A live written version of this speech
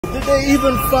they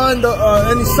even find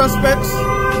any suspects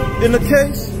in the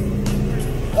case?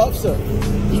 Officer,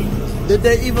 did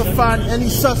they even find any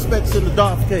suspects in the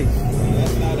Dolph case?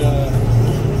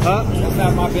 That's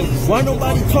not my business. Why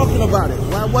nobody talking about it?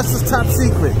 What's the top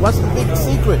secret? What's the big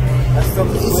secret? That's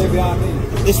something way beyond me.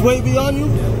 It's way beyond you?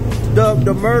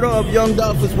 The murder of young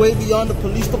Dolph is way beyond the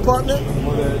police department?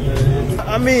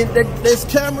 I mean, there's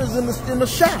cameras in the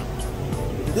shop.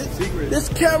 There's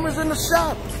cameras in the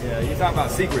shop. Yeah, you're talking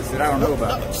about secrets that I don't know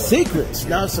about. Secrets?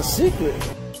 Now it's a secret.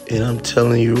 And I'm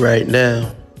telling you right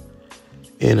now,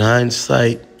 in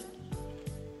hindsight,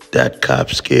 that cop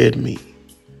scared me.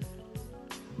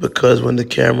 Because when the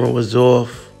camera was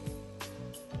off,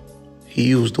 he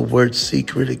used the word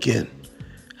secret again.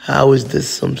 How is this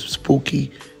some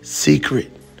spooky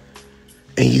secret?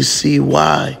 And you see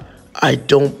why I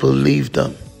don't believe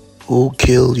them. Who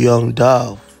killed young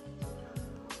Dolph?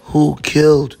 Who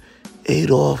killed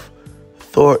Adolph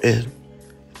Thornton?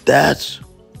 That's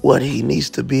what he needs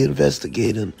to be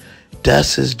investigating.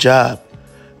 That's his job.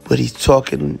 But he's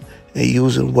talking and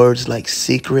using words like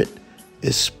secret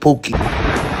is spooky. All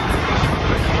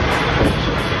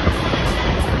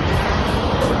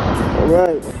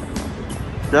right.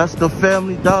 That's the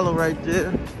Family Dollar right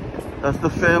there. That's the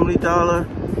Family Dollar.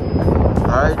 All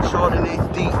right, Jordan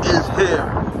HD is here.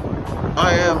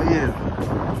 I am here.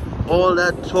 All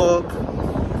that talk,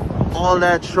 all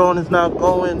that Sean is not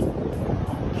going,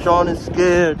 Sean is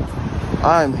scared.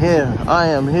 I am here. I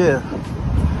am here.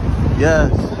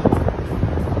 Yes.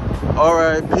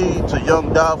 R.I.P. to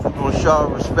young Dolph. We're going to show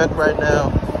our respect right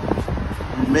now.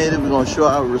 We made it. We're going to show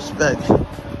our respect. See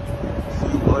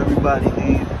everybody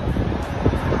leave.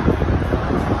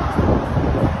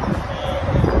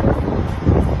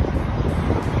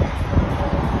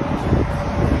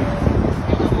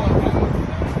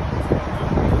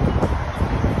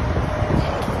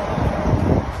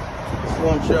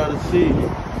 Want y'all to see.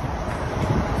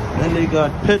 And they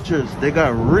got pictures. They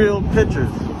got real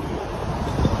pictures.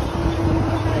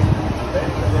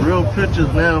 Real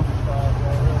pictures now.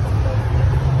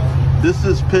 This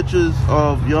is pictures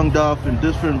of young Dolph in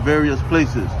different various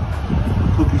places.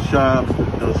 Cookie shop,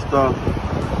 the stuff.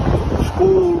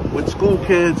 School, with school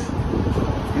kids.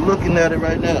 You're looking at it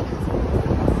right now.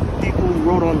 People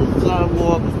wrote on the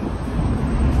sidewalk.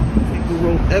 People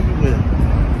wrote everywhere.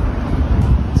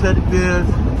 Teddy bears,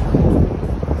 you know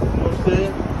what I'm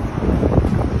saying?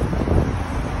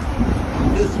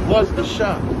 This was the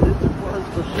shop. This was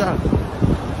the shop.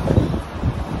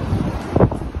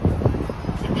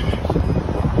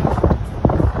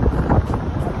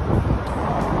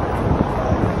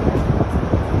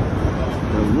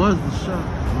 It was the shop.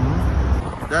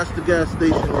 That's the gas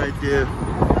station right there.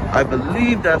 I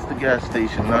believe that's the gas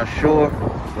station. Not sure,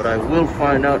 but I will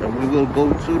find out and we will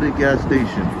go to the gas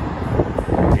station.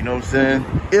 You know what I'm saying?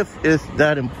 If it's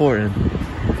that important.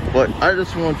 But I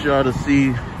just want y'all to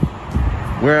see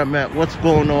where I'm at, what's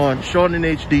going on. Sean and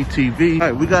HD TV.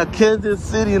 All right, we got Kansas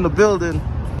City in the building.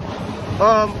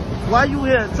 Why you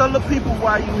here? Tell the people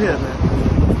why you here, man.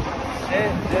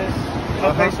 Shit,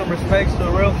 just pay some respects to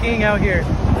a real king out here.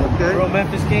 Okay. Real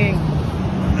Memphis king.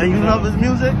 And you love his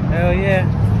music? Hell yeah.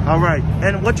 All right.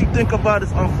 And what you think about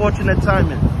his unfortunate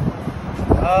timing?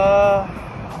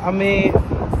 I mean,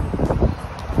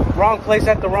 wrong place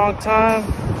at the wrong time.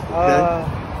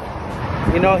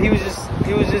 Okay. You know, he was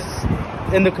just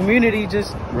in the community,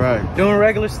 just doing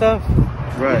regular stuff.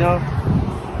 Right. You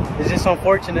know, it's just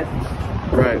unfortunate.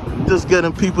 Right. Just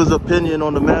getting people's opinion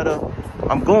on the matter.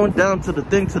 I'm going down to the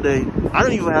thing today. I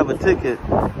don't even have a ticket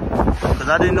because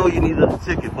I didn't know you needed a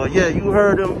ticket. But yeah, you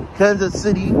heard him. Kansas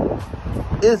City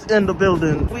is in the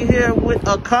building. We here with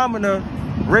a commoner,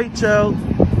 Rachel.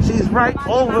 She's right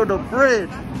over the bridge.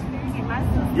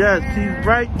 Yes, she's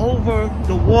right over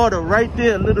the water, right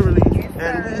there, literally.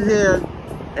 And we here,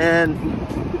 and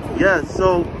yeah,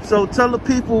 so tell the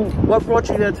people what brought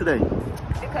you here today.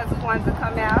 Because we wanted to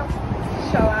come out,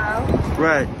 show out.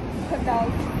 Right.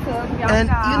 And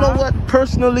you know what?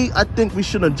 Personally, I think we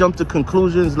shouldn't jump to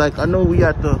conclusions. Like, I know we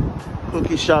at the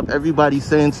cookie shop, everybody's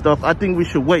saying stuff. I think we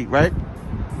should wait, right?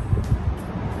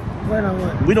 Wait on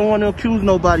what? We don't want to accuse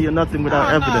nobody or nothing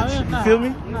without evidence. You feel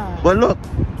me? No. But look,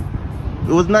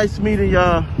 it was nice meeting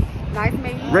y'all. Nice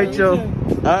meeting you. Rachel.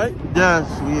 Alright? Yes,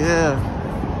 yeah.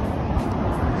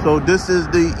 So this is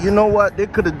the, you know what? They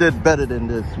could have did better than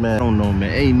this, man. I don't know,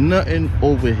 man. Ain't nothing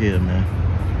over here, man.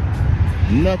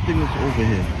 Nothing is over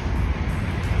here.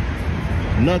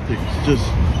 Nothing. It's just,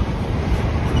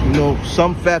 you know,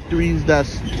 some factories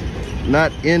that's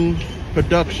not in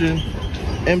production,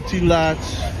 empty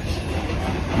lots,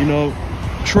 you know,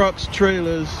 trucks,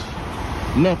 trailers,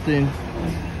 nothing.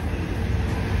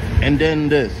 And then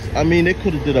this. I mean, they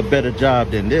could have did a better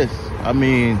job than this. I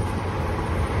mean,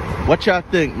 what y'all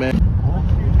think, man?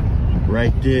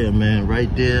 Right there, man,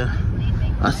 right there.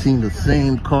 I seen the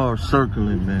same car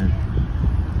circling, man.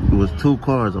 It was two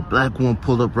cars. A black one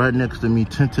pulled up right next to me,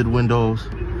 tinted windows,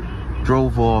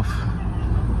 drove off.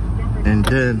 And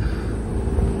then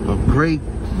a gray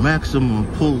Maximum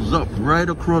pulls up right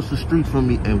across the street from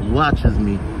me and watches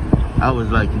me. I was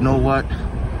like, you know what?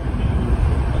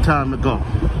 Time to go.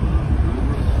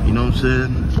 You know what I'm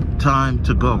saying? Time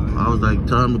to go. I was like,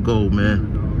 time to go,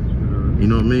 man. You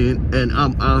know what I mean? And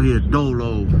I'm out here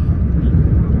dolo.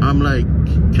 I'm like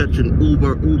catching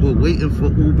Uber, waiting for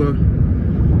Uber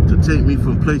to take me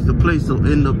from place to place. So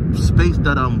in the space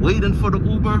that I'm waiting for the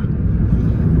Uber,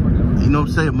 you know what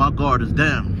I'm saying? My guard is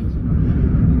down.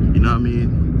 You know what I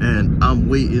mean? And I'm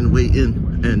waiting,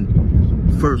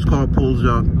 and first car pulls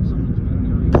up,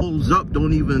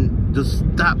 don't even just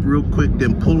stop real quick,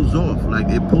 then pulls off. Like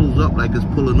it pulls up like it's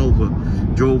pulling over,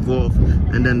 drove off,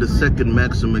 and then the second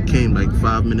Maxima came like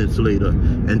 5 minutes later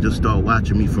and just started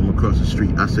watching me from across the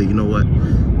street. I say, you know what?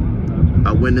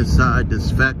 I went inside this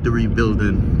factory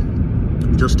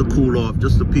building just to cool off,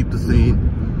 just to peep the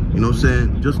scene. You know what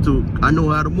I'm saying? I know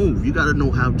how to move. You gotta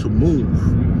know how to move.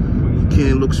 You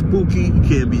can't look spooky, you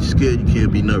can't be scared, you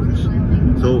can't be nervous.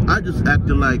 So I just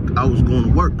acted like I was going to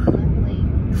work.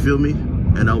 You feel me?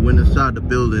 And I went inside the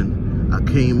building. I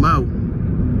came out.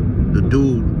 The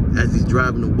dude, as he's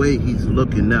driving away, he's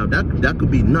looking now. That could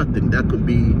be nothing. That could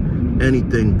be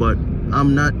anything. But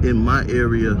I'm not in my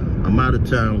area. I'm out of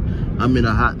town. I'm in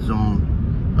a hot zone.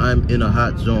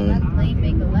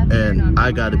 And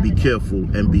I gotta be careful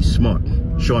and be smart.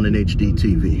 Sean and HD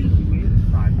TV.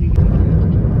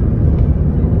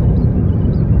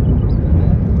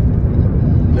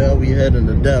 Now we head in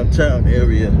the downtown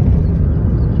area.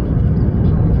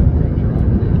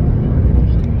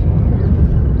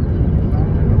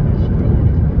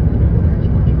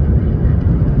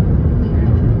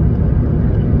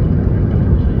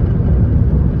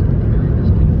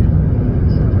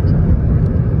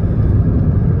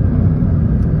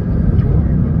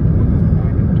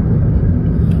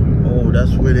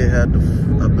 That's where they had the,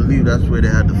 I believe that's where they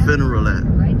had the funeral at.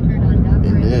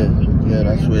 In there. Yeah,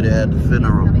 that's where they had the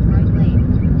funeral.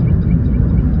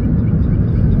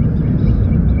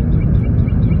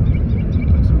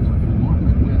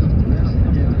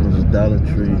 There's a Dollar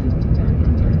Tree.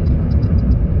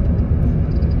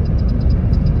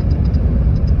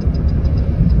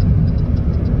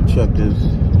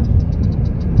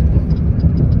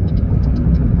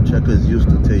 Checkers used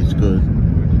to taste good.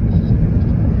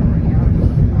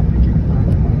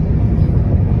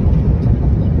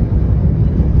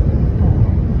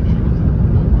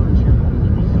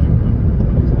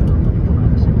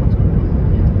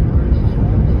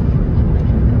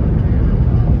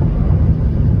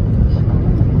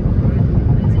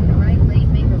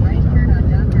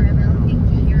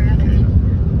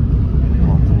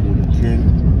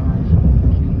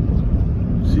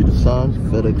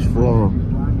 FedEx Forum.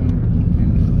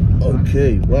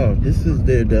 Okay, wow, this is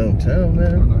their downtown,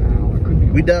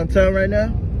 man. We downtown right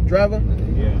now, driver?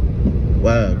 Yeah.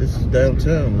 Wow, this is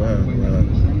downtown. Wow.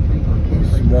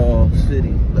 Small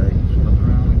city, like.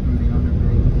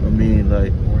 I mean,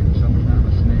 like.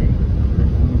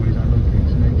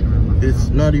 It's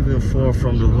not even far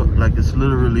from the hook. Like, it's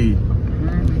literally.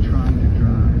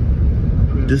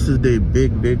 This is their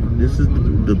big. This is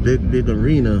the big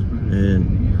arena,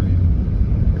 and.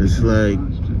 It's like,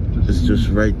 it's just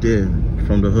right there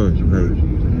from the hood, like,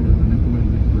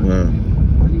 wow.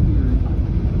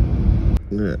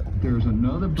 Yeah.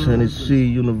 Tennessee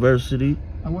University,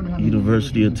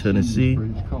 University of Tennessee.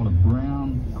 It's called a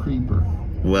brown creeper.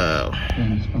 Wow.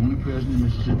 And it's only present in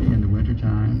Mississippi in the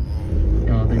wintertime.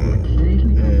 They will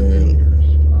occasionally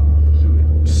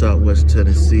have Southwest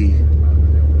Tennessee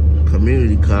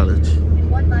Community College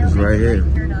is right here.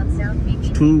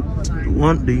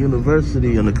 The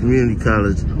university and the community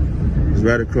college is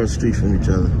right across the street from each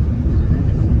other.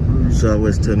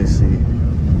 Southwest Tennessee.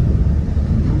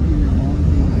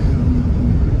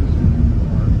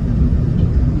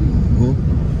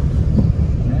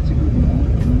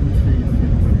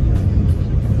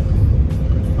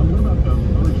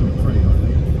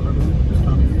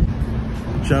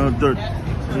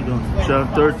 Channel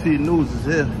 13 News is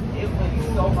here.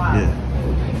 Yeah.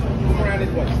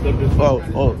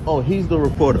 Oh, he's the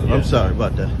reporter. Yeah. I'm sorry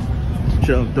about that.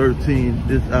 Channel 13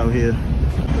 is out here.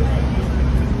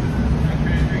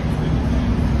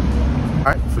 All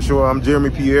right, for sure. I'm Jeremy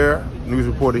Pierre, news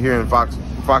reporter here in Fox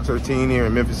 13 here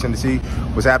in Memphis, Tennessee.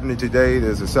 What's happening today?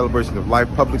 There's a celebration of life,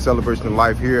 public celebration of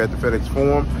life here at the FedEx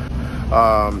Forum.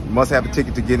 Must have a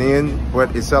ticket to get in,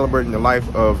 but it's celebrating the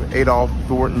life of Adolph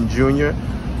Thornton Jr.,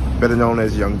 better known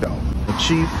as Young Dolph.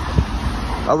 Chief.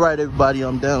 All right, everybody,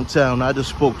 I'm downtown. I just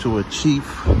spoke to a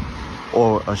chief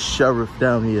or a sheriff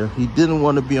down here. He didn't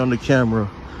want to be on the camera,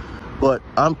 but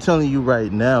I'm telling you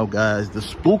right now, guys, the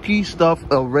spooky stuff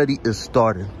already is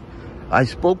starting. I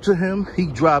spoke to him. He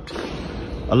dropped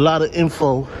a lot of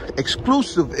info,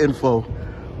 exclusive info,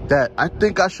 that I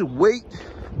think I should wait.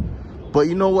 But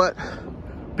you know what?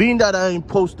 Being that I ain't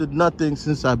posted nothing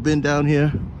since I've been down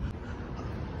here,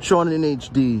 Sean in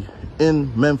HD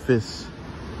in Memphis.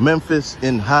 Memphis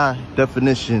in high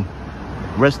definition.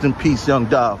 Rest in peace, Young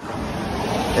Dolph.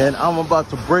 And I'm about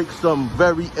to break some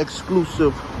very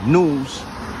exclusive news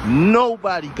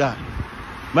nobody got.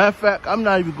 Matter of fact, I'm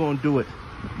not even gonna do it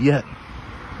yet.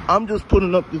 I'm just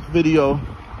putting up this video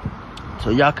so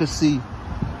y'all can see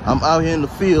I'm out here in the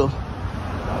field.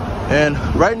 And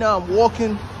right now I'm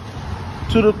walking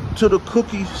to the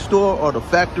cookie store or the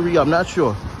factory. I'm not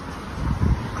sure.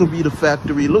 Could be the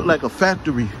factory. It looked like a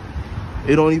factory.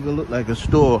 It don't even look like a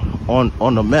store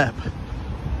on the map.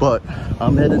 But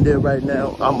I'm heading there right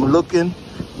now. I'm looking.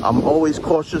 I'm always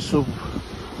cautious of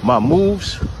my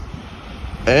moves.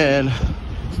 And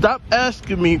stop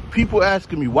asking me, people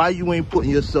asking me why you ain't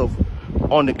putting yourself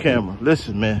on the camera.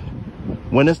 Listen, man,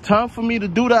 when it's time for me to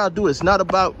do that, I'll do it. It's not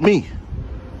about me.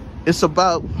 It's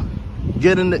about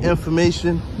getting the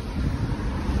information.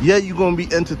 Yeah, you're gonna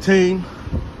be entertained,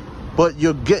 but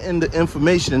you're getting the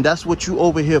information, and that's what you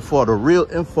over here for, the real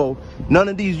info. None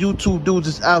of these YouTube dudes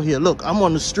is out here. Look, I'm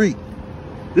on the street.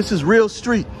 This is real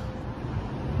street.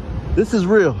 This is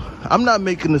real. I'm not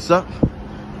making this up.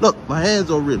 Look, my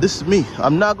hands are real. This is me.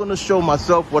 I'm not gonna show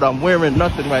myself what I'm wearing,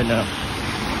 nothing right now.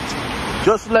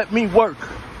 Just let me work.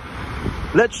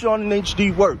 Let Sean in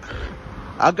HD work.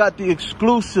 I got the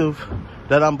exclusive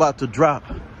that I'm about to drop.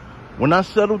 When I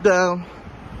settle down,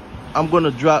 I'm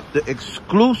gonna drop the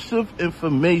exclusive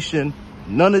information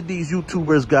none of these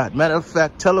YouTubers got. Matter of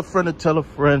fact, tell a friend to tell a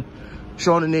friend.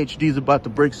 Sean in HD is about to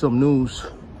break some news,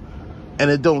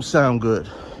 and it don't sound good.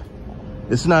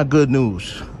 It's not good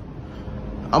news.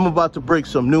 I'm about to break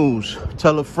some news.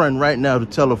 Tell a friend right now to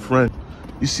tell a friend.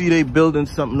 You see they building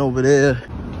something over there.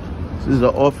 This is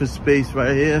an office space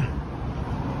right here.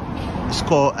 It's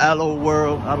called Aloe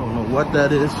World. I don't know what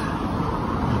that is.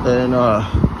 And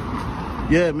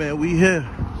yeah, man, we here.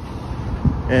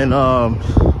 And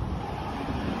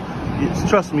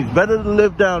trust me, it's better to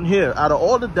live down here. Out of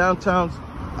all the downtowns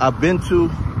I've been to,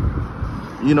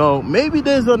 you know, maybe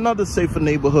there's another safer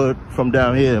neighborhood from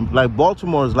down here. Like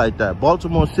Baltimore is like that.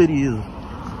 Baltimore City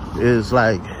is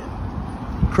like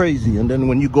crazy. And then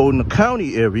when you go in the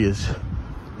county areas,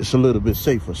 it's a little bit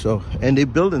safer. So, and they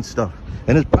building stuff.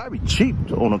 And it's probably cheap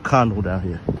to own a condo down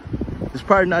here. It's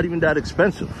probably not even that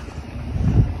expensive.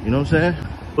 You know what I'm saying?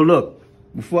 But look,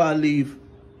 before I leave,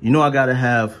 you know I gotta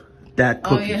have that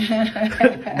cookie. Oh,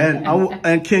 yeah.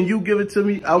 and can you give it to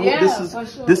me?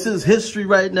 This is history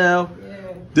right now.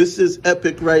 Yeah. This is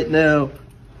epic right now.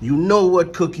 You know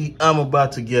what cookie I'm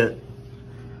about to get.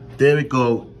 There we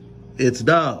go. It's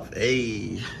Dolph.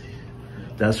 Hey.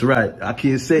 That's right. I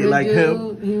can't say it like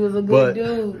him. He was a good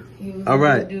dude. All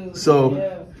right. So,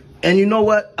 yeah. And you know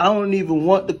what? I don't even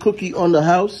want the cookie on the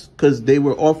house because they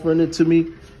were offering it to me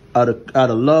out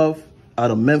of love,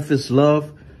 out of Memphis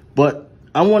love. But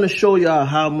I want to show y'all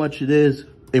how much it is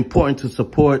important to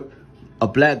support a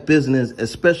black business,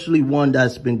 especially one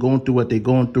that's been going through what they're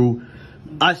going through.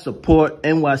 I support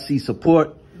NYC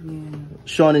support. Yeah.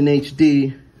 Sean in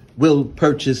HD will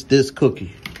purchase this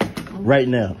cookie right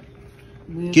now.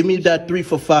 Give me that 3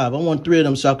 for $5. I want 3 of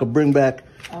them so I can bring back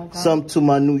some to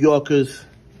my New Yorkers.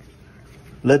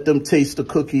 Let them taste the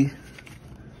cookie.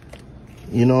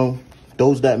 You know,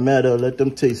 those that matter, let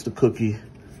them taste the cookie.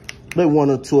 Let 1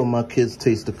 or 2 of my kids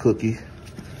taste the cookie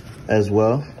as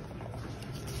well.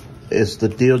 It's the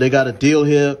deal. They got a deal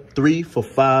here. 3 for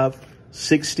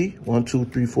 $5.60. 1, 2,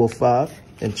 3, 4, 5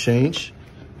 and change.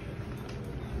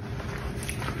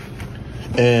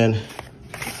 And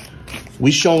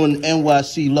we showing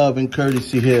NYC love and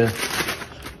courtesy here.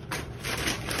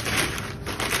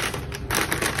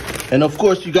 And of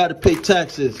course, you got to pay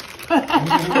taxes.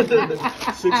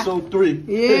 603.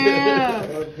 Yeah.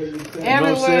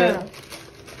 Everywhere.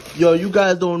 Yo, you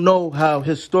guys don't know how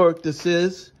historic this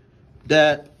is.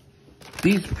 That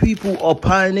these people are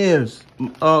pioneers.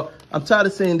 I'm tired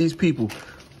of saying these people.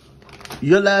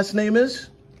 Your last name is?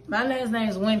 My last name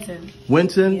is Winton.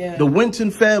 Winton? Yeah. The Winton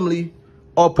family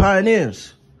are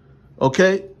pioneers.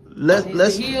 Okay? Let's the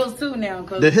Hills too now.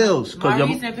 The Hills. My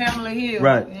recent family Hill.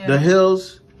 Right. Yeah. The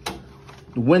Hills.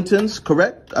 The Wintons,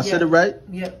 correct? I said it right?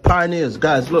 Yeah. Pioneers.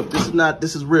 Guys, look,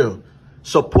 this is real.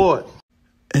 Support.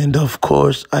 And of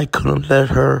course, I couldn't let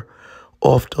her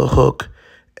off the hook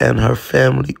and her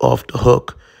family off the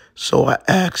hook. So I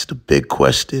asked the big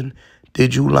question,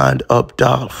 did you line up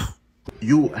Dolph?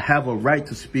 You have a right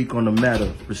to speak on the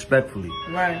matter respectfully.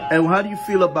 Right. And how do you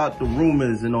feel about the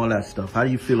rumors and all that stuff? How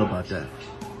do you feel about that?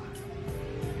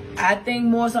 I think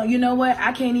more so, you know what?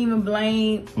 I can't even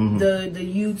blame the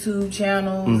YouTube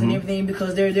channels and everything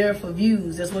because they're there for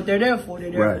views. That's what they're there for.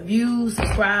 They're there for views,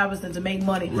 subscribers, and to make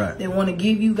money. Right. They want to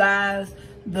give you guys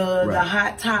the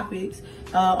hot topics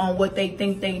on what they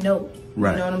think they know.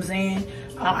 Right. You know what I'm saying?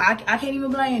 I can't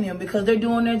even blame them because they're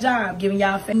doing their job, giving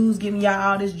y'all news, giving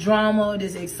y'all all this drama,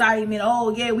 this excitement.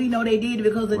 Oh, yeah, we know they did it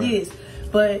because of this.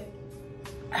 But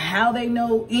how they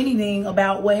know anything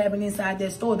about what happened inside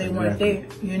that store, they weren't there,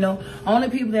 you know? Only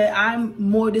people that I'm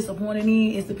more disappointed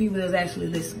in is the people that's actually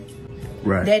listening.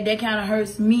 Right. That kind of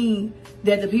hurts me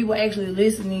that the people actually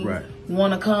listening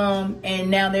want to come and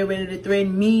now they're ready to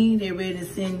threaten me. They're ready to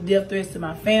send death threats to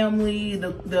my family,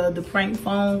 the prank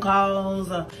phone calls,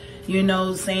 you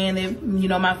know, saying that, you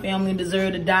know, my family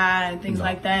deserve to die and things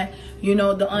like that. You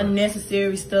know, the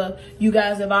unnecessary stuff. You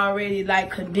guys have already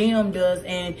like condemned us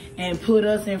and put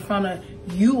us in front of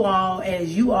you all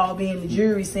as you all being the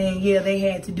jury saying, yeah, they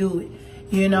had to do it.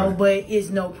 You know, but it's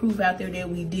no proof out there that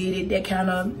we did it. That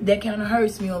kind of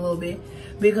hurts me a little bit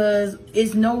because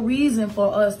it's no reason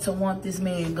for us to want this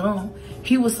man gone.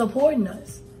 He was supporting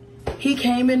us. He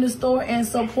came in the store and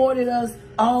supported us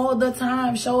all the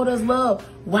time, showed us love.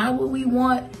 Why would we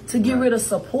want to get rid of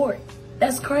support?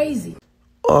 That's crazy.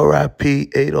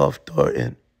 R.I.P. Adolph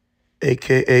Thornton,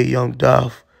 a.k.a. Young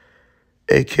Dolph,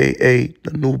 a.k.a.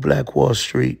 The New Black Wall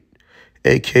Street,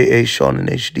 a.k.a. Sean and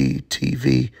HD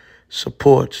TV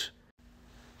supports.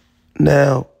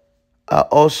 Now, I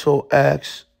also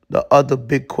asked the other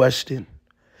big question.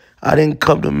 I didn't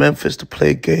come to Memphis to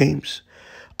play games.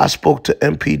 I spoke to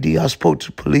MPD, I spoke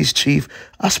to police chief,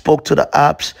 I spoke to the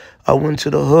ops, I went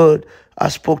to the hood, I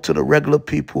spoke to the regular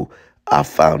people. I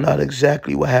found out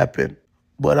exactly what happened.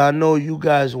 But I know you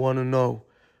guys want to know,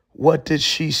 what did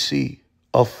she see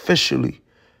officially?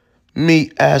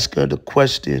 Me ask her the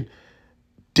question,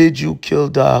 did you kill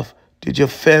Dolph? Did your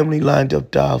family line up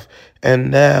Dolph?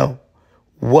 And now,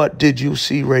 what did you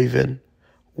see, Raven?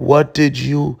 What did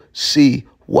you see?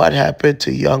 What happened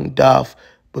to young Dolph?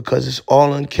 Because it's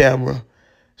all on camera.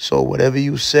 So whatever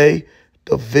you say,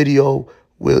 the video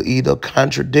will either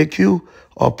contradict you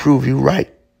or prove you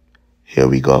right. Here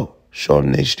we go. Sean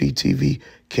and HD TV.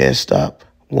 Can't stop,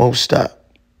 won't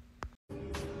stop.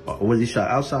 Was he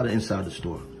shot outside or inside the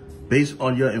store? Based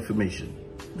on your information.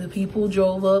 The people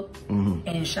drove up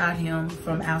and shot him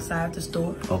from outside the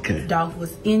store. Okay. Dolph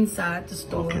was inside the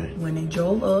store when they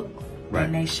drove up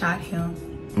and they shot him.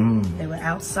 They were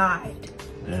outside.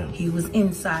 Damn. He was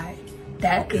inside.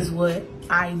 That is what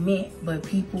I meant. But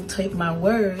people take my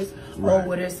words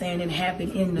over they're saying it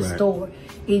happened in the store.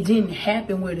 It didn't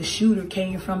happen where the shooter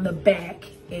came from the back,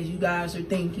 as you guys are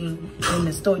thinking, in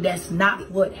the store. That's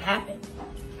not what happened.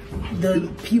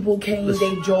 The people came,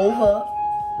 they drove up.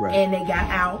 And they got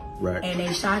out and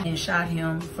they shot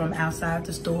him from outside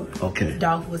the store. Okay.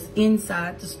 Dolph was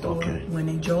inside the store when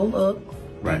they drove up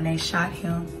and they shot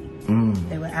him.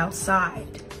 They were outside.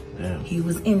 Damn. He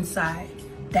was inside.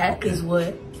 That is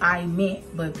what I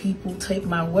meant. But people take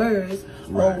my words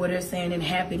over they're saying it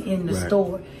happened in the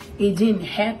store. It didn't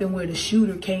happen where the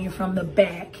shooter came from the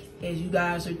back, as you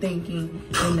guys are thinking,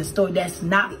 in the store. That's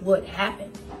not what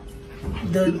happened.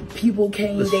 The people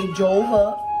came, they drove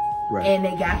up. And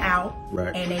they got out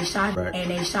and they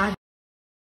shot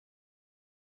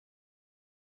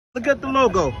Look at the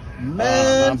logo.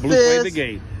 Memphis.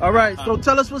 Brigade. All right, so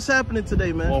tell us what's happening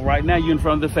today, man. Well, right now you're in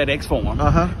front of the FedEx Forum.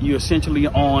 You're essentially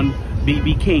on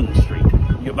BB King Street.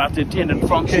 You're about to attend a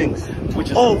function,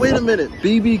 which is wait a minute.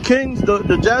 BB King's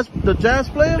the jazz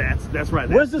player? That's right.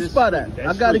 Where's the spot at?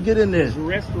 I gotta get in there. It's a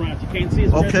restaurant. You can't see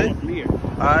it's a restaurant from here.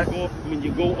 All right. When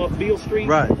you go up Beale Street,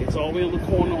 it's all the way on the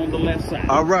corner on the left side.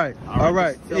 All right.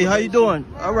 Hey, how you doing?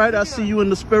 All right, I see you in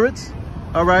the spirits.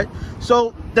 All right.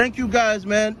 So thank you guys,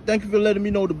 man. Thank you for letting me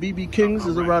know the BB Kings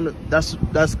is around.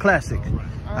 That's classic.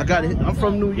 I got it. I'm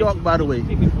from New York, by the way.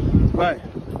 Right.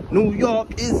 New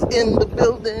York is in the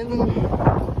building.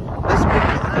 Let's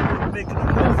make it a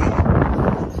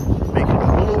movie. Make it a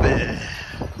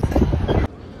movie.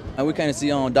 And we kind of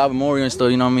see on Dolph Memorial and stuff,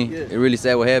 you know what I mean? It's really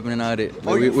sad what happened and all that.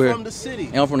 But you're from the city?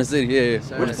 Yeah, I'm from the city, yeah.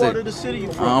 Which part of the city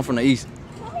you from? I'm from the east.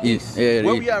 East. Yeah,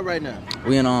 Where we at right now?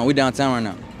 We downtown right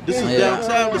now. This is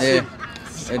downtown the city.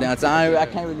 And then I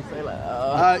can't really say like.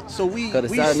 All right, so we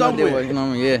somewhere. Way, you know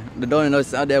what I mean? Yeah, the door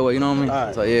knows out that way. You know what I mean? All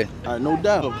right. So yeah. All right, no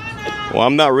doubt. Well,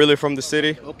 I'm not really from the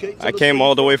city. Okay. I came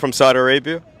all the way from Saudi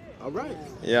Arabia. All right.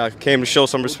 Yeah, I came to show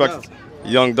some respect.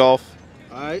 Young Dolph,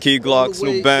 Key Glocks,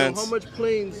 new bands. So how much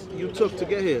planes you took to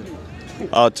get here?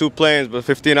 2 planes, but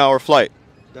 15-hour flight.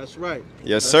 That's right.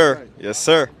 Yes, sir. Right. Yes,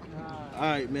 sir. All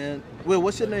right, man. Well,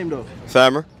 what's your name, though?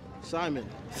 Thamer. Simon.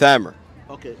 Thamer.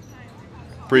 Okay.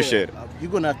 Appreciate it. You're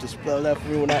going to have to spell that for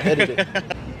me when I edit it.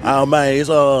 Oh, man, it's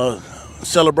a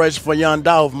celebration for Young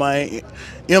Dolph, man.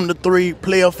 M3,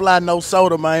 player fly, no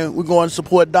soda, man. We're going to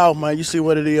support Dolph, man. You see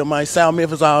what it is, man. South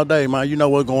Memphis all day, man. You know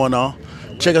what's going on.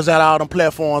 Check us out on all them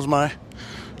platforms, man.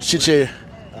 Shit, yeah.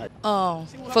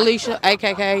 Felicia,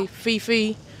 AKK,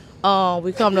 Fifi.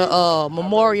 We come to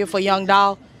Memorial for Young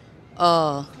Dolph.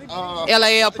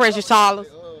 LAL Precious Dollars.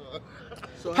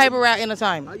 Paper Route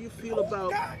Entertainment. How you feel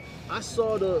about? I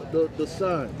saw the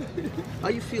sign. How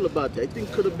you feel about that? You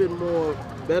think could have been more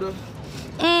better?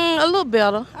 A little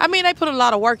better. I mean, they put a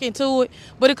lot of work into it,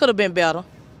 but it could have been better.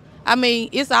 I mean,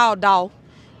 it's all Dolph.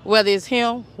 Whether it's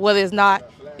him, whether it's not,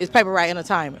 it's Paper Route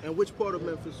Entertainment. And which part of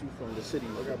Memphis you from? The city?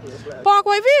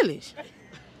 Parkway Village.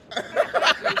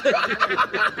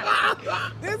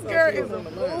 This girl is a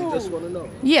fool. Just want to know.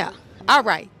 Yeah. All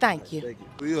right. Thank you.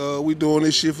 We doing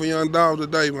this shit for Young Dolph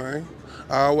today, man.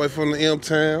 All the way from the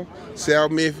M-Town,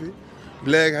 South Memphis,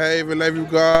 Black Haven,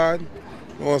 Lake Garden.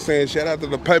 You know what I'm saying? Shout out to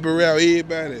the Paper Route,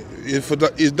 everybody.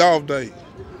 It's Dolph Day.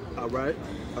 All right.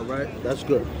 All right. That's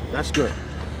good. That's good.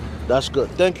 That's good.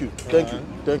 Thank you. Thank you.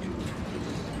 Thank you.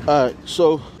 All right.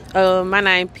 So. My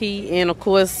name P, and of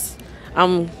course,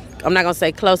 I'm not gonna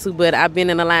say closely, but I've been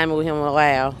in alignment with him a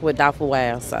while, with Dolph a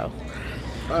while. So.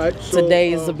 All right. So,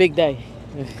 today is a big day.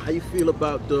 How you feel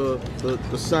about the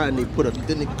sign they put up? You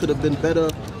think it could have been better,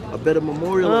 a better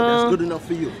memorial, or that's good enough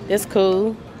for you? It's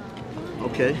cool.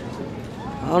 Okay.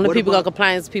 Only people gonna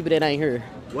complain is people that ain't here.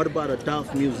 What about a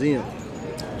Dolph museum?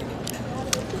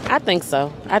 I think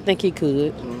so. I think he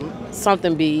could.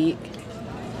 Something big.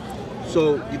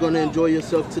 So you're gonna enjoy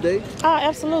yourself today? Oh,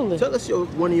 absolutely. Tell us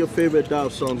one of your favorite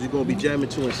Dolph songs you're gonna be jamming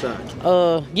to inside.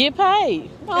 Get paid.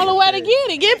 Only way to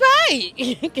get it, get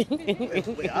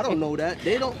paid. Wait, I don't know that.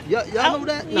 They don't. Y'all know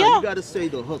that? No, yeah. You gotta say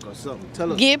the hook or something.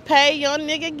 Tell us. Get paid, young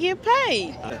nigga. Get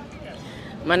paid.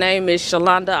 My name is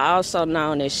Shalonda, also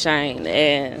known as Shane,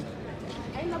 and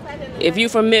if you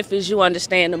from Memphis, you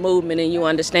understand the movement and you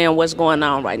understand what's going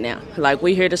on right now. Like,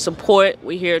 we're here to support,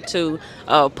 we're here to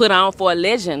put on for a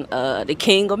legend, the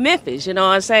king of Memphis, you know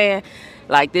what I'm saying?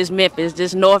 Like this Memphis,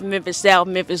 this North Memphis, South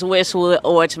Memphis, Westwood,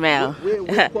 Orchmount.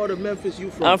 Which part of Memphis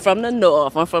you from? I'm from the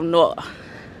North, I'm from North. All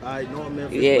right, North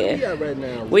Memphis. Yeah. Where we at right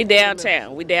now? We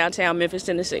downtown, we downtown Memphis,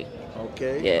 Tennessee.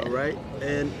 Okay, yeah. All right.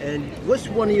 And what's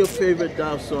one of your favorite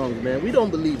Dolph songs, man? We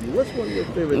don't believe you. What's one of your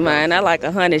favorite Man, I like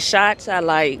 100 Shots. I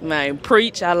like,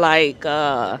 Preach. I like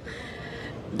the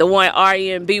one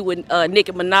R.E.M.B. with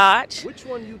Nicki Minaj. Which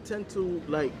one you tend to,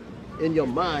 like, in your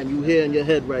mind, you hear in your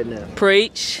head right now?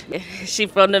 Preach. She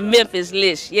from the Memphis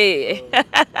list, yeah.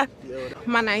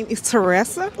 My name is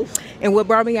Teresa, and what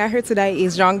brought me out here today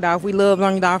is Young Dolph. We love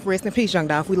Young Dolph. Rest in peace, Young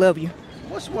Dolph. We love you.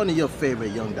 What's one of your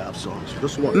favorite Young Dolph songs?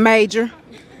 Just one. Major.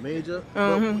 Major?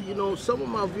 Well, you know, some of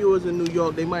my viewers in New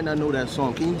York, they might not know that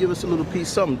song. Can you give us a little piece,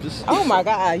 something? Just, oh my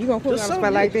God, you gonna put me on the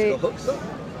spot like that?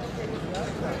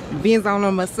 Benz on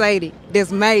a Mercedes.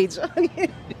 That's Major.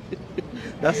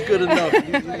 That's good enough.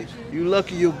 You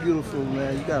lucky you're beautiful,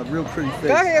 man. You got a real pretty face.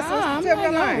 Go ahead, sister. Tell me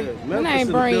your name. My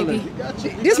name Brandy.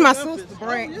 This my sister,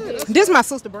 Brandy. This my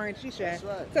sister, Brandy. She shy.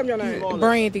 Tell me your name.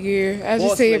 Brandy, girl. I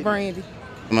just said Brandy.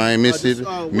 Man, Mississippi,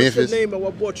 Memphis. What's your name and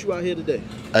what brought you out here today?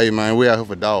 Hey, man, we out here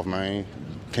for Dolph, man.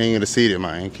 King of the city,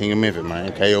 man. King of Memphis,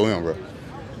 man. KOM, bro.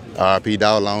 R.I.P.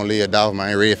 Dolph, long live Dolph,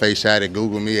 man. Red face shot it.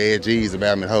 Google me, add G's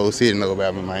about me. The whole city know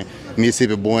about me, man.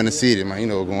 Mississippi boy in the city, man. You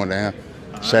know what's going down.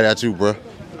 Shout out you, bro. All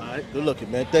right, good looking,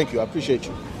 man. Thank you. I appreciate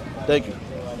you. Thank you.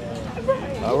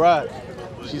 All right.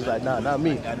 She's like, nah, not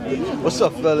me. What's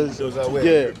up, fellas?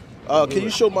 Yeah. Can you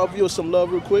show my viewers some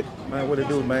love real quick? Man, what it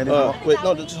do, man? Wait,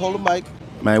 no, just hold the mic.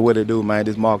 Man, what it do, man?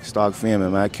 This Mark Stark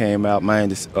filming, man. I came out, man,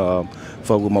 just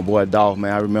fuck with my boy Dolph,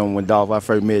 man. I remember when I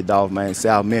first met Dolph, man, in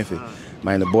South Memphis.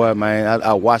 Man, the boy, man,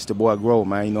 I watched the boy grow,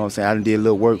 man. You know what I'm saying? I done did a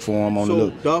little work for him on the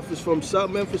look. So Dolph is from South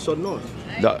Memphis or North?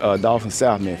 Dolph from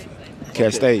South Memphis.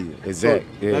 Castalia, exact.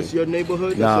 So yeah. That's your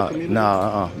neighborhood? That's your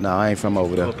nah, I ain't from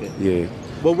over there. Okay. Yeah.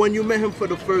 But when you met him for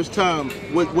the first time,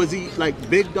 was he like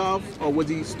big Dolph or was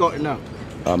he starting out?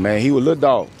 Man, he was little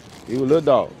Dolph. He was little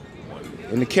Dolph.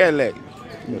 In the Cadillac.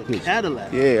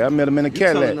 Cadillac. Yeah, I met him in a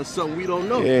Cadillac. Telling us something we don't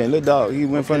know. Yeah, little dog. He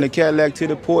went from the Cadillac to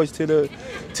the Porsche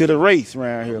to the race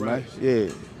around here, man. Yeah,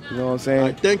 you know what I'm saying? All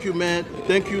right, thank you, man.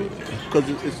 Thank you, because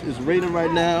it's raining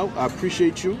right now. I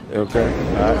appreciate you. Okay.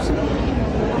 All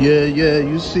right. Yeah,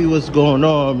 you see what's going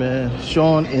on, man.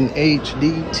 Sean in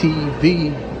HD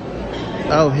TV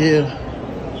out here.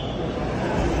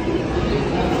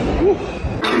 Woo.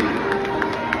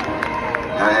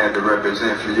 I had to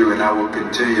represent for you, and I will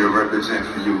continue to represent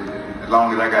for you as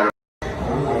long as I got to.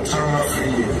 I'm going to turn up for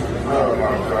you. Oh,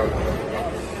 my God.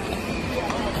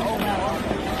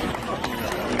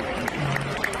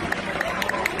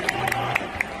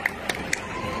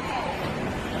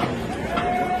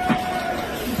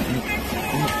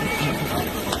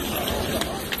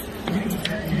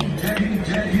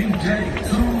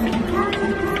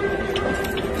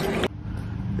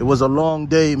 It was a long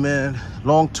day, man.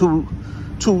 Long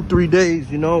 2-3 days,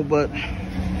 you know, but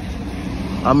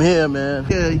I'm here, man.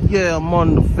 Yeah, I'm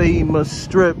on the famous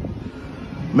strip,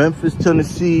 Memphis,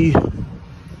 Tennessee.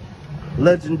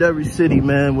 Legendary city,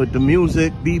 man, with the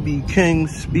music, BB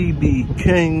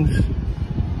King's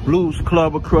Blues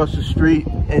Club across the street,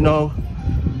 you know.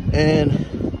 And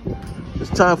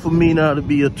it's time for me now to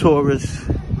be a tourist.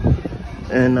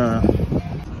 And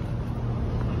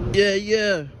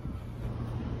yeah.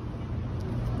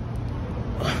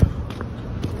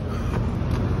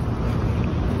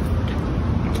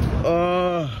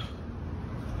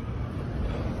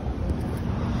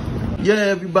 Yeah,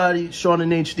 everybody, Sean in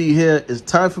HD here. It's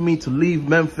time for me to leave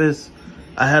Memphis.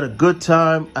 I had a good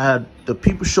time. The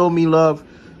people show me love.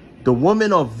 The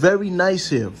women are very nice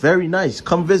here, very nice.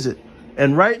 Come visit.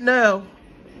 And right now,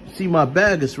 see my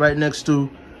bag is right next to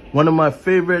one of my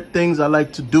favorite things I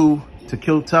like to do to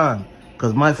kill time,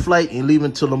 because my flight ain't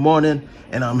leaving till the morning,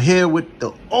 and I'm here with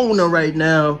the owner right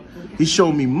now. He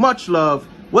showed me much love.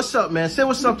 What's up, man? Say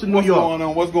what's up to New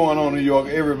York. What's going on, New York?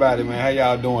 Everybody, man. How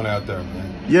y'all doing out there, man?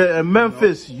 Yeah, and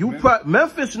Memphis,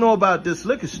 Memphis know about this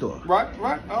liquor store. Right.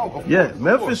 Oh, of yeah, course,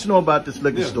 Memphis know about this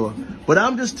liquor store. But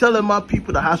I'm just telling my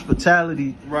people the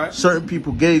hospitality certain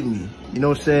people gave me. You know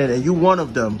what I'm saying? And you one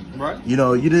of them. Right. You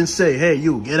know, you didn't say, hey,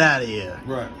 you, get out of here.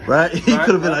 Right? He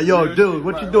could have been like, yo, dude,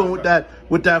 what you doing with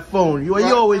that phone? You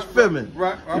always filming.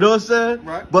 Right. You know what I'm saying?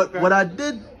 Right. But what I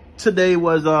did today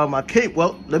was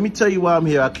let me tell you why I'm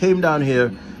here. I came down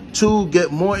here to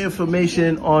get more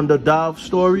information on the dolph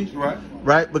story.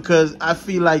 Right? Because I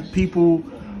feel like people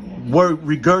were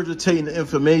regurgitating the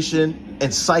information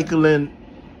and cycling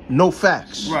no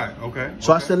facts. Right, okay.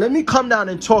 So I said, let me come down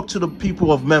and talk to the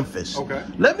people of Memphis. Okay.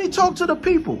 Let me talk to the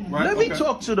people. Right, let me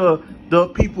talk to the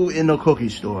people in the cookie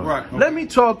store. Right. Okay. Let me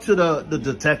talk to the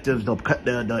detectives, the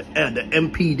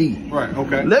MPD. Right,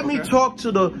 okay. Let me talk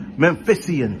to the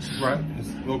Memphisians. Right.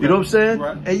 Okay. You know what I'm saying?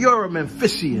 Right. And you're a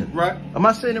Memphisian. Right. Am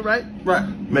I saying it right? Right.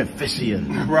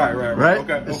 Memphisian. Right.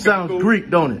 Okay. It sounds cool. Greek,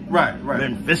 don't it? Right.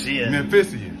 Memphisian.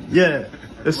 Yeah.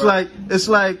 It's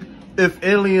like if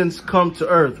aliens come to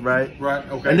Earth, right? Right.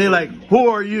 Okay. And they're like, who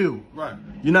are you? Right.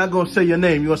 You're not gonna say your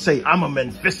name. You're gonna say, I'm a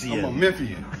Memphisian. I'm a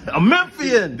Memphian. A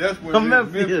Memphian. That's what it is.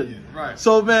 Memphian. Right.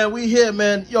 So man, we here,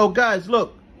 man. Yo, guys,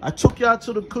 look. I took y'all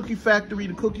to the cookie factory,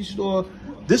 the cookie store.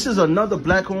 This is another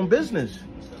black-owned business,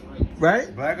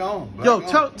 right? Black-owned.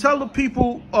 Tell the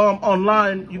people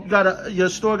online. Your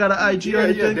store got an IG or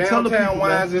anything? Yeah. Downtown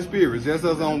Wines and Spirits. That's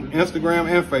us on Instagram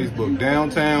and Facebook.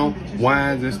 Downtown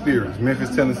Wines and Spirits,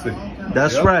 Memphis, Tennessee.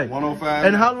 That's right. 105.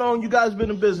 And how long you guys been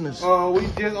in business? We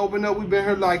just opened up. We've been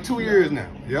here like 2 years now.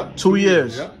 Yep. 2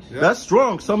 years. Yep. That's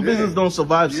strong. Some business don't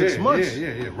survive 6 months.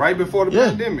 Yeah. Right before the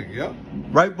pandemic. Yep.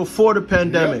 Right before the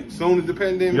pandemic. Yep. Soon as the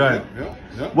pandemic. Right.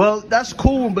 Yep. Well, that's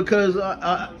cool because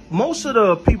most of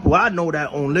the people I know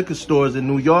that own liquor stores in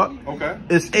New York,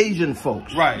 it's Asian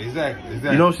folks. Right. Exactly.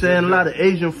 You know what I'm saying? A lot of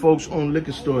Asian folks own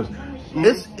liquor stores.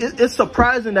 It's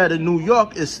surprising that in New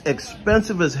York it's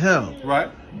expensive as hell.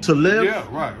 Right. To live. Yeah.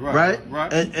 Right.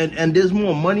 And there's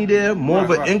more money there, more of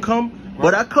an income.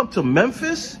 But I come to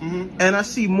Memphis and I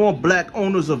see more black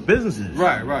owners of businesses.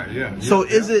 Right. Yeah. So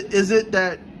is it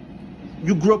that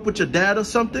you grew up with your dad or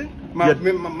something?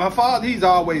 My father, he's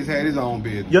always had his own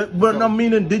business. Yeah, but I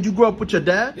mean, did you grow up with your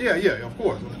dad? Yeah, of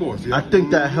course. Yeah. I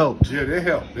think that helped. Yeah, that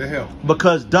helped.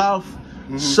 Because Dolph's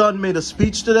son made a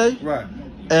speech today. Right.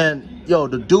 And yo,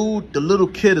 the little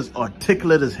kid is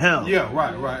articulate as hell. Yeah,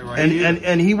 right.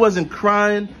 And he wasn't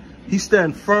crying. He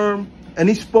stand firm. And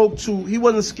he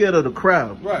wasn't scared of the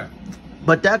crowd. Right.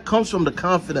 But that comes from the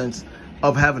confidence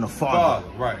of having a father.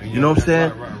 Right. You know what I'm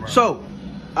saying? Right. So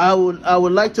I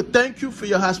would like to thank you for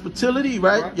your hospitality,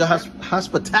 right? Your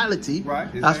hospitality.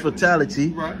 Right. Exactly. Hospitality.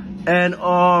 Right. And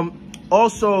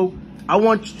also I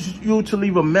want you to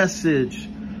leave a message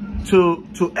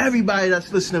to everybody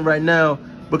that's listening right now,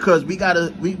 because we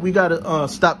gotta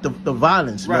stop the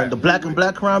violence, right? Man. The black and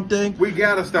black crime thing. We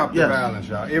gotta stop the violence,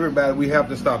 y'all. Everybody, we have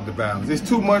to stop the violence. There's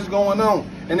too much going on,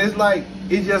 and it's like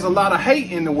it's just a lot of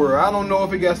hate in the world. I don't know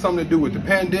if it got something to do with the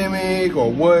pandemic or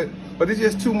what, but it's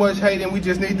just too much hate, and we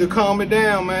just need to calm it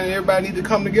down, man. Everybody need to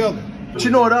come together. But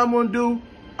you know what I'm gonna do?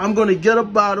 I'm gonna get a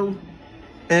bottle,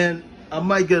 and I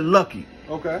might get lucky.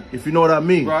 Okay. If you know what I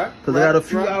mean. Right. Because I got a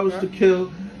few hours to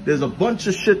kill. There's a bunch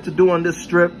of shit to do on this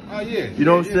strip. Oh, yeah. You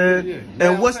know what I'm saying? Yeah.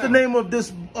 And what's the name of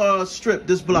this strip,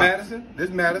 this block? Madison. This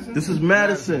is Madison. This is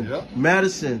Madison. Yep.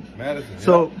 Madison. Madison.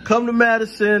 So come to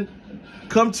Madison.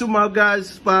 Come to my guy's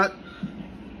spot.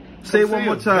 Say it one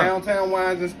more time. Downtown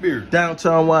Wines and Spirits.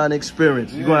 Downtown Wine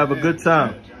Experience. You're going to have a good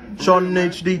time. Sean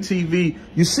and HD TV.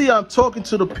 You see, I'm talking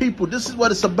to the people. This is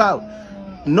what it's about.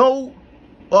 No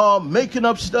making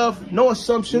up stuff. No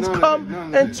assumptions. Come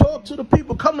and talk to the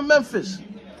people. Come to Memphis.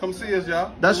 Come see us,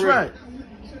 y'all. That's right.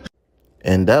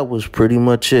 And that was pretty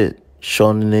much it.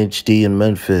 Sean and HD in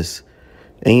Memphis.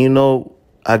 And you know,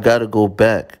 I got to go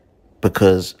back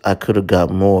because I could have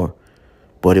got more.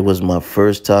 But it was my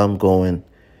first time going.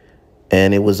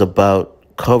 And it was about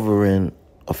covering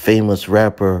a famous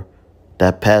rapper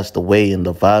that passed away. And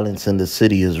the violence in the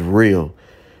city is real.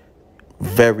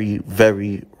 Very,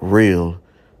 very real.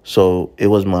 So it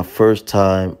was my first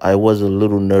time. I was a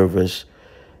little nervous.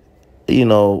 You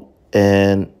know,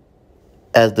 and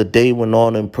as the day went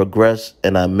on and progressed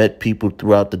and I met people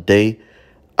throughout the day,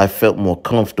 I felt more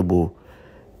comfortable.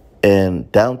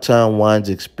 And Downtown Wines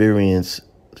Experience,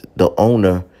 the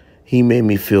owner, he made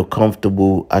me feel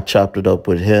comfortable. I chopped it up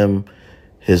with him,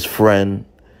 his friend,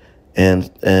 and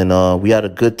we had a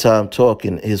good time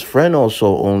talking. His friend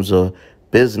also owns a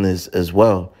business as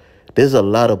well. There's a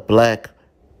lot of black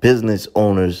business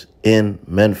owners in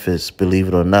Memphis, believe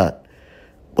it or not.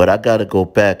 But I got to go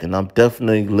back, and I'm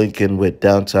definitely linking with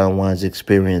Downtown Wines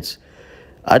Experience.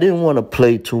 I didn't want to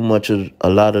play too much of a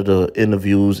lot of the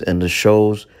interviews and the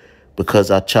shows because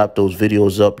I chopped those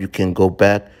videos up. You can go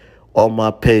back on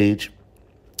my page,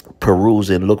 peruse,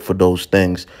 and look for those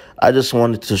things. I just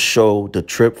wanted to show the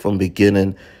trip from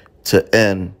beginning to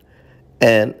end.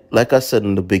 And like I said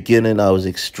in the beginning, I was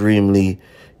extremely,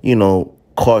 you know,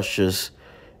 cautious.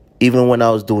 Even when I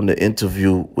was doing the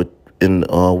interview with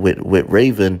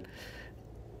Raven,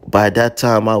 by that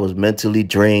time I was mentally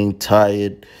drained,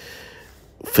 tired,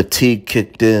 fatigue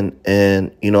kicked in,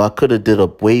 and you know I could have did a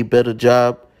way better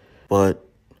job, but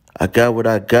I got what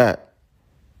I got.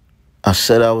 I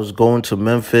said I was going to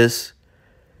Memphis.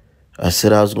 I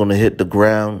said I was going to hit the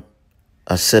ground.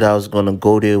 I said I was going to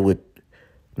go there with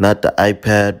not the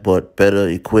iPad but better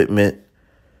equipment,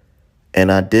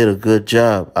 and I did a good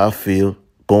job. I feel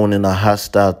going in a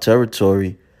hostile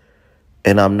territory.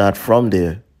 And I'm not from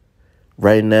there.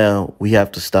 Right now, we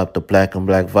have to stop the black and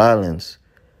black violence.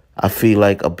 I feel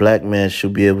like a black man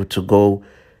should be able to go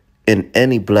in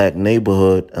any black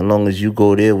neighborhood as long as you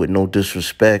go there with no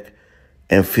disrespect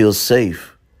and feel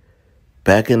safe.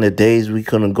 Back in the days, we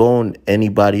couldn't go in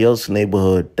anybody else's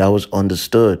neighborhood. That was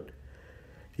understood.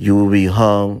 You would be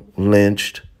hung,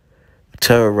 lynched,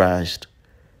 terrorized.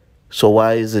 So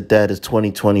why is it that it's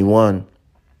 2021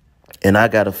 and I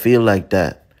got to feel like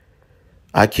that?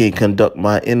 I can't conduct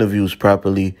my interviews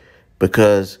properly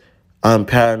because I'm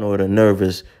paranoid and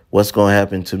nervous what's going to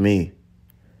happen to me.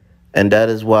 And that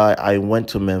is why I went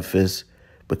to Memphis,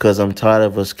 because I'm tired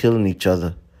of us killing each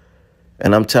other.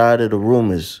 And I'm tired of the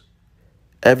rumors.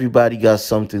 Everybody got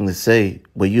something to say,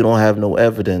 but you don't have no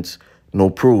evidence, no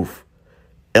proof.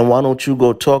 And why don't you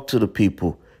go talk to the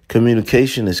people?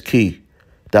 Communication is key.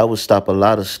 That would stop a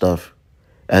lot of stuff.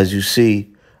 As you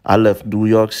see, I left New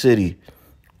York City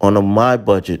on my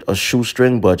budget, a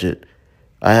shoestring budget.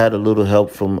 I had a little help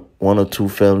from 1 or 2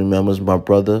 family members, my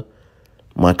brother,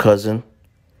 my cousin,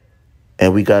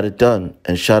 and we got it done.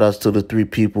 And shout outs to the 3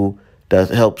 people that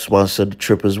helped sponsor the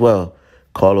trip as well.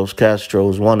 Carlos Castro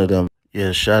is one of them.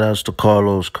 Yeah, shout outs to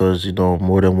Carlos because, you know,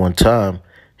 more than one time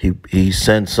he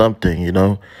sent something, you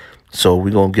know. So we're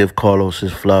going to give Carlos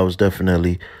his flowers,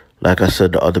 definitely. Like I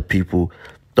said, the other people,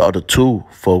 the other 2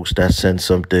 folks that sent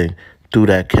something through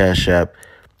that Cash App.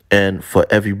 And for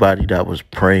everybody that was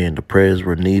praying, the prayers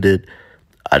were needed.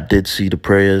 I did see the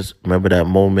prayers. Remember that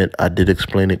moment? I did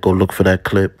explain it. Go look for that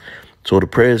clip. So the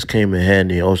prayers came in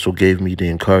handy. It also gave me the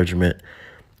encouragement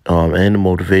and the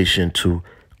motivation to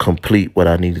complete what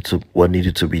needed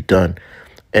to be done.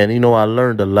 And, you know, I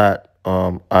learned a lot.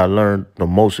 I learned the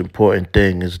most important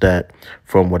thing is that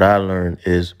from what I learned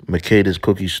is Makeda's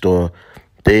Cookie Store,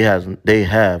 they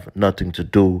have nothing to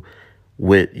do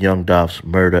with Young Dolph's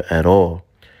murder at all.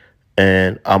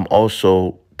 And I'm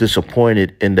also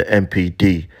disappointed in the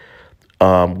MPD.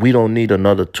 We don't need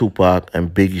another Tupac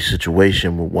and Biggie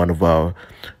situation with one of our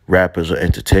rappers or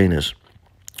entertainers.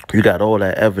 You got all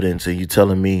that evidence and you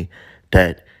telling me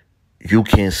that you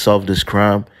can't solve this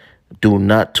crime? Do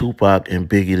not Tupac and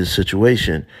Biggie the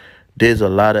situation. There's a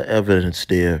lot of evidence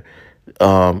there.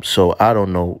 So I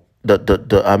don't know.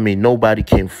 I mean, nobody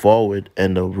came forward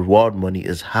and the reward money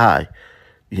is high.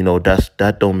 You know,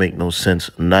 that don't make no sense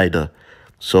neither.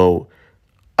 So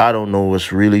I don't know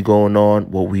what's really going on.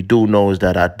 What we do know is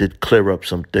that I did clear up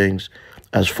some things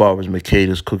as far as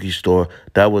Makeda's cookie store.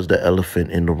 That was the elephant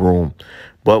in the room.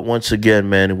 But once again,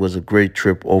 man, it was a great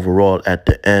trip overall. At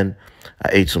the end, I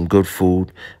ate some good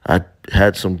food. I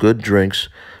had some good drinks,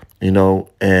 you know,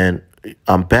 and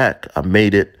I'm back. I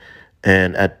made it.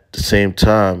 And at the same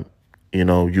time, you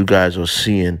know, you guys are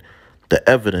seeing the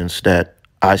evidence that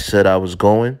I said I was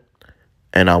going,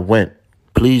 and I went.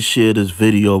 Please share this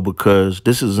video because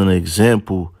this is an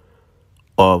example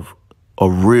of a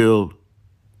real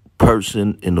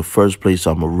person. In the first place,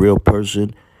 I'm a real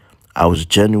person. I was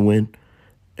genuine,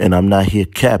 and I'm not here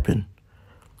capping.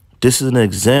 This is an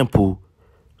example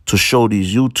to show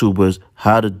these YouTubers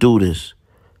how to do this.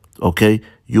 Okay?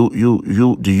 The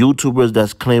YouTubers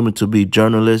that's claiming to be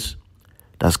journalists,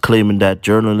 that's claiming that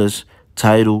journalist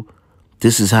title,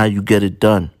 this is how you get it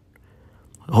done.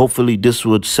 Hopefully this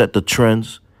would set the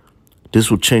trends.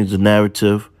 This will change the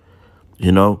narrative,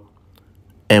 you know.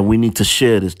 And we need to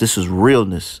share this. This is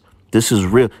realness. This is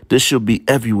real. This should be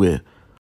everywhere.